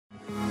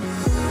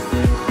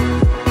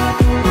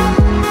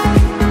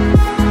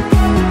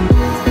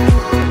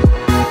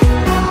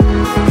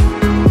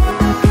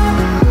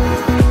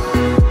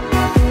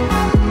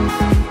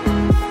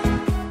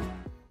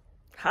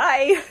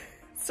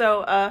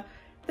So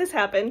this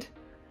happened.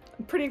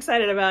 I'm pretty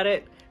excited about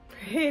it.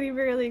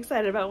 Really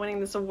excited about winning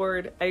this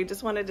award. I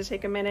just wanted to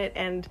take a minute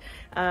and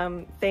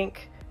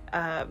thank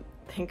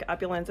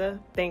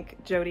Opulenza,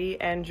 thank Jody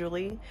and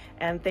Julie,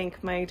 and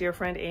thank my dear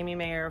friend Amy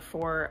Mayer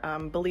for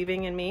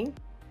believing in me.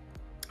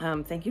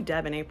 Thank you,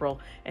 Deb and April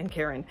and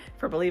Karen,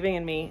 for believing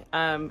in me,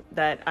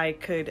 that I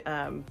could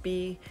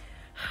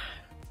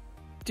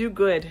do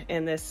good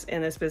in this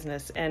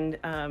business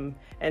and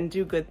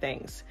do good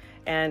things.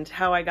 And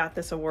how I got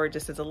this award,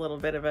 just as a little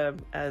bit of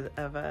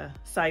a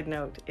side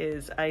note,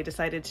 is I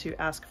decided to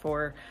ask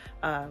for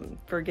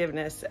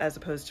forgiveness as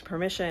opposed to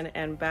permission.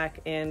 And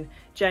back in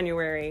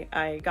January,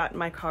 I got in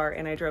my car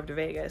and I drove to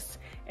Vegas,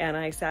 and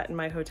I sat in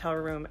my hotel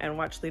room and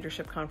watched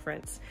Leadership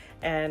Conference,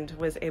 and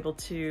was able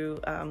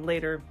to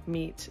later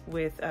meet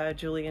with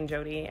Julie and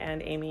Jody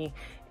and Amy,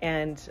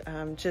 and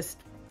just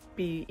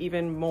be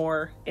even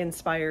more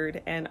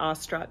inspired and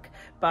awestruck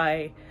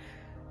by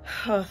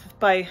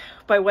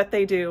what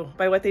they do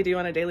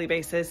on a daily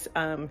basis,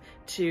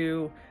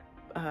 to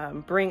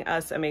bring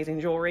us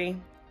amazing jewelry,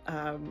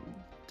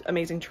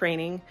 amazing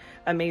training,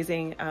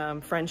 amazing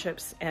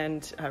friendships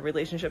and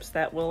relationships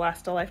that will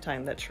last a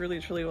lifetime, that truly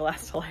will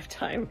last a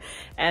lifetime.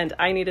 And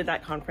I needed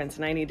that conference,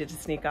 and I needed to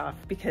sneak off,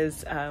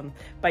 because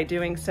by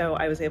doing so,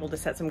 I was able to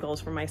set some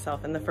goals for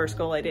myself. And the first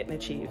goal I didn't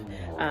achieve.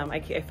 I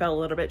fell a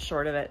little bit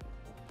short of it.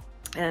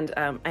 And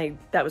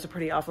that was a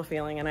pretty awful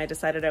feeling, and I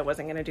decided I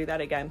wasn't going to do that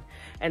again.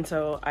 And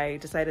so I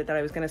decided that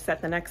I was going to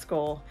set the next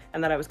goal,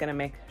 and that I was going to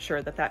make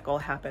sure that that goal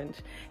happened.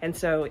 And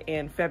so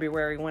in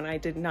February, when I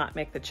did not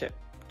make the trip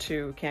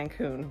to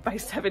Cancun by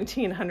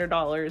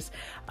 $1,700,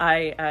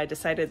 I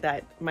decided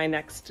that my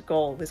next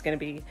goal was going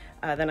to be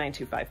the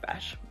 925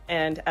 bash.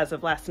 And as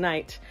of last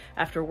night,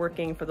 after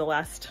working for the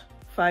last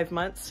 5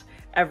 months,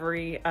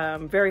 very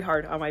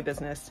hard on my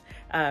business,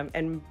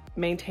 and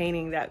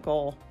maintaining that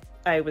goal,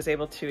 I was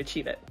able to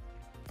achieve it.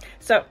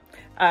 So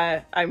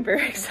I'm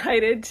very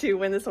excited to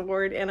win this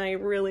award, and I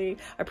really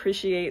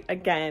appreciate,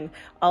 again,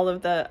 all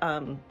of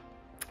the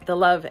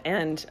love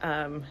and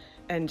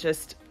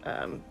just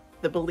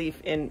the belief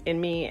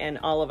in me and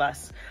all of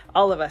us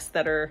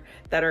that are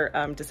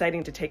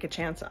deciding to take a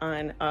chance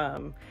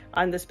on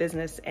this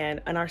business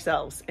and on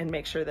ourselves, and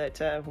make sure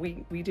that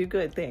we do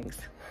good things.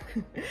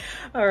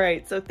 All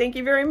right, so thank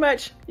you very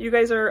much. You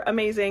guys are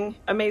amazing,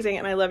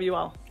 and I love you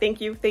all. Thank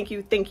you.